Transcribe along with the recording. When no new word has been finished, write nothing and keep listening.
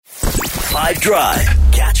5 Drive.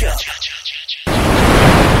 Catch up.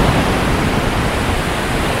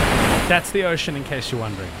 That's the ocean, in case you're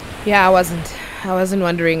wondering. Yeah, I wasn't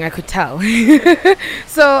wondering. I could tell.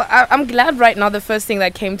 So I'm glad right now the first thing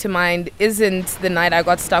that came to mind isn't the night I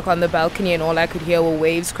got stuck on the balcony and all I could hear were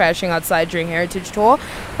waves crashing outside during Heritage Tour.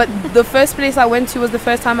 But the first place I went to was the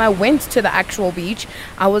first time I went to the actual beach.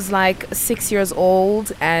 I was like 6 years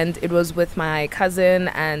old and it was with my cousin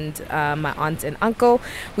and my aunt and uncle.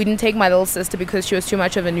 We didn't take my little sister because she was too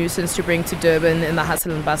much of a nuisance to bring to Durban in the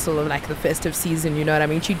hustle and bustle of like the festive season, you know what I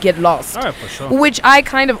mean? She'd get lost. Oh, for sure. Which I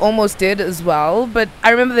kind of almost did as well. But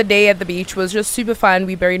I remember the day at the beach was just super fun.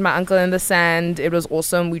 We buried my uncle in the sand. It was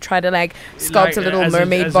awesome. We tried to like sculpt a little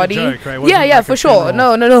mermaid body. A joke, right? Yeah, like for sure.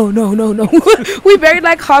 No. We buried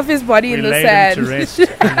like half his body in the sand. Him to rest,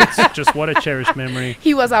 and it's just what a cherished memory.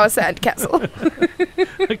 He was our sand castle.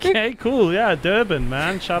 Okay, cool. Yeah, Durban,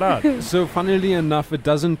 man. Shout out. So funnily enough, it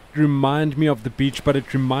doesn't remind me of the beach, but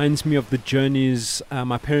it reminds me of the journeys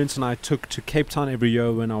my parents and I took to Cape Town every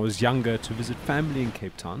year when I was younger to visit family in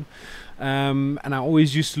Cape Town. And I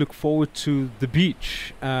always used to look forward to the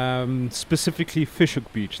beach, specifically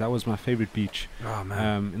Fishhook Beach. That was my favorite beach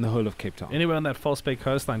in the whole of Cape Town. Anywhere on that False Bay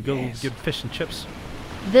coastline, good fish and chips.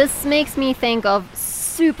 This makes me think of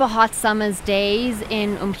super hot summer's days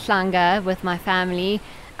in Umhlanga with my family.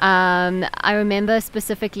 I remember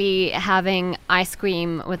specifically having ice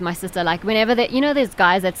cream with my sister. Like whenever there's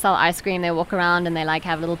guys that sell ice cream, they walk around and they like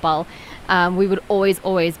have a little bowl. We would always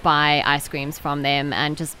buy ice creams from them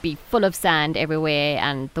and just be full of sand everywhere,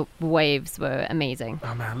 and the waves were amazing.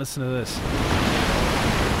 Oh man, listen to this.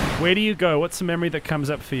 Where do you go? What's the memory that comes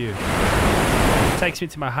up for you? It takes me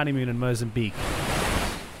to my honeymoon in Mozambique.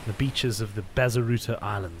 The beaches of the Bazaruta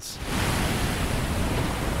Islands.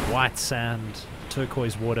 White sand,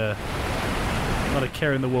 turquoise water, not a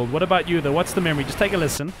care in the world. What about you though? What's the memory? Just take a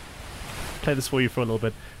listen. Play this for you for a little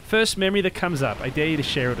bit. First memory that comes up. I dare you to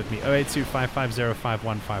share it with me. 082 550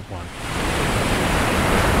 5151.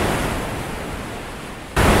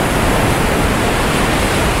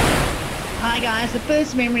 Hi guys, the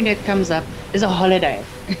first memory that comes up is a holiday.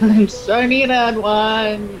 I'm so near that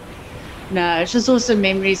one. No, it's just also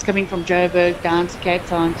memories coming from Joburg down to Cape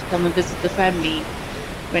Town to come and visit the family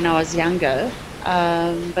when I was younger.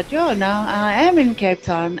 But yeah, now I am in Cape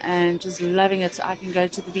Town and just loving it. I can go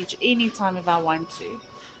to the beach anytime if I want to.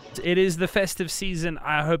 It is the festive season.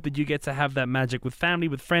 I hope that you get to have that magic with family,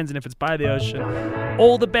 with friends, and if it's by the ocean,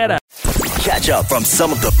 all the better. Catch up from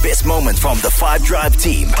some of the best moments from the 5 Drive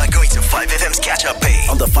team by going to 5FM's catch-up page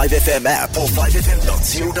on the 5FM app or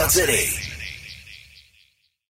 5FM.co.za.